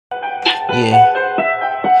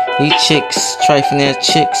Yeah, these chicks, trifling ass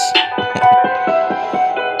chicks,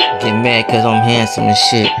 get mad cause I'm handsome and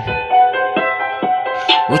shit.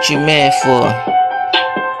 What you mad for?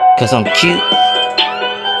 Cause I'm cute?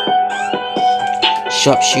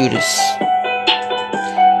 Sharpshooters,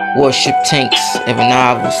 warship tanks, ever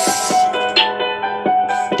novels,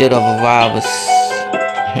 dead of revolvers,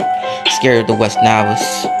 scared of the West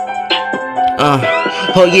Novels.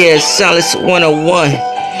 Oh yeah, Silence 101.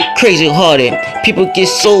 Crazy hearted. People get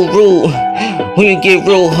so rude when you get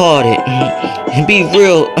real hearted. And be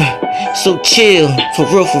real, so chill, for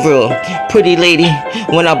real, for real. Pretty lady,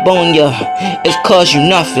 when I bone ya, it's cause you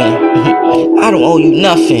nothing. I don't owe you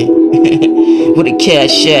nothing. Where the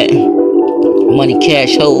cash at? Money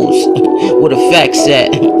cash hoes. Where the facts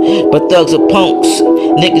at? But thugs are punks.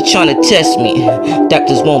 Niggas tryna test me.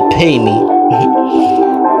 Doctors won't pay me.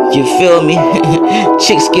 You feel me?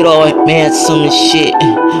 Chicks get all handsome and shit.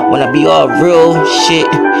 When I be all real shit,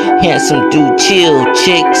 handsome dude, chill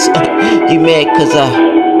chicks. You mad cause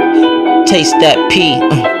I taste that pee?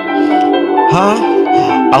 Huh?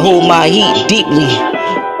 I hold my heat deeply.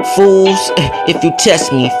 Fools, if you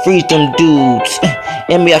test me, freeze them dudes.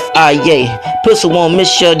 MFIA, pussy won't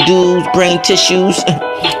miss your dudes, brain tissues.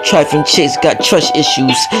 Trifling chicks got trust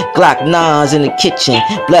issues. Glock 9s in the kitchen,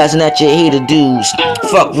 blasting at your hater dudes.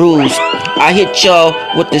 Fuck rules. I hit y'all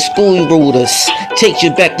with the school rulers. Take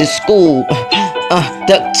you back to school.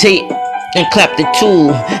 Duct tape and clap the tool.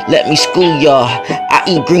 Let me school y'all. I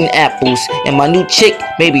eat green apples, and my new chick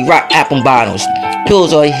maybe rock apple bottoms.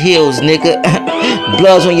 Pills or heels, nigga.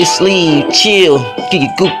 Bloods on your sleeve. Chill. Get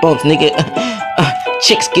your goop bumps, nigga.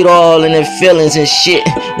 Chicks get all in their feelings and shit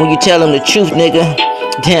when you tell them the truth, nigga.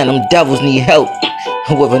 Damn, them devils need help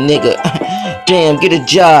with a nigga. Damn, get a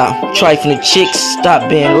job. Trifling the chicks, stop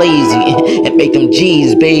being lazy and make them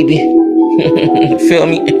G's, baby. You feel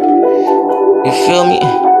me? You feel me?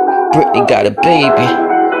 Britney got a baby.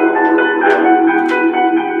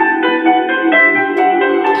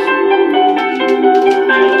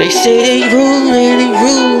 They say they rule.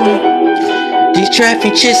 These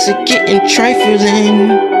trifling chicks are getting trifling.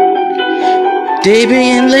 They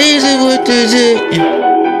being lazy with the dick.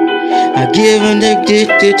 I give them the dick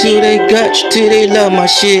till they guts, till they love my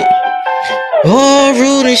shit. All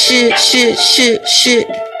rude and shit.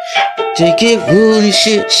 They get rude and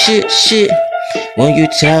shit. When you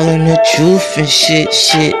tell them the truth and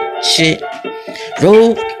shit.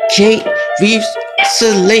 Rotate, we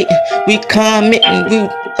isolate, we comment and we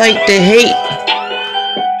like to hate.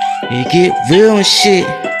 They get real and shit.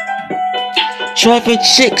 Trifling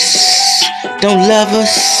chicks don't love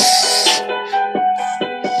us.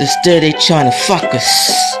 Instead they tryna fuck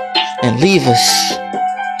us and leave us.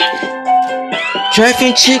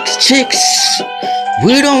 Trifling chicks,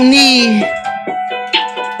 we don't need.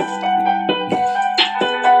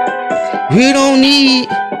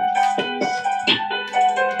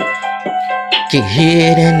 Get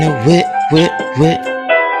hit in the whip.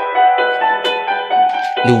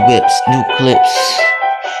 New whips, new clips,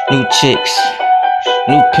 new chicks,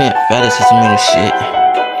 new pimp, athleticism and shit.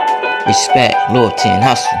 Respect, loyalty, and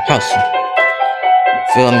hustle.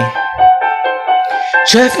 Feel me?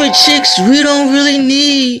 Trifling chicks we don't really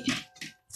need.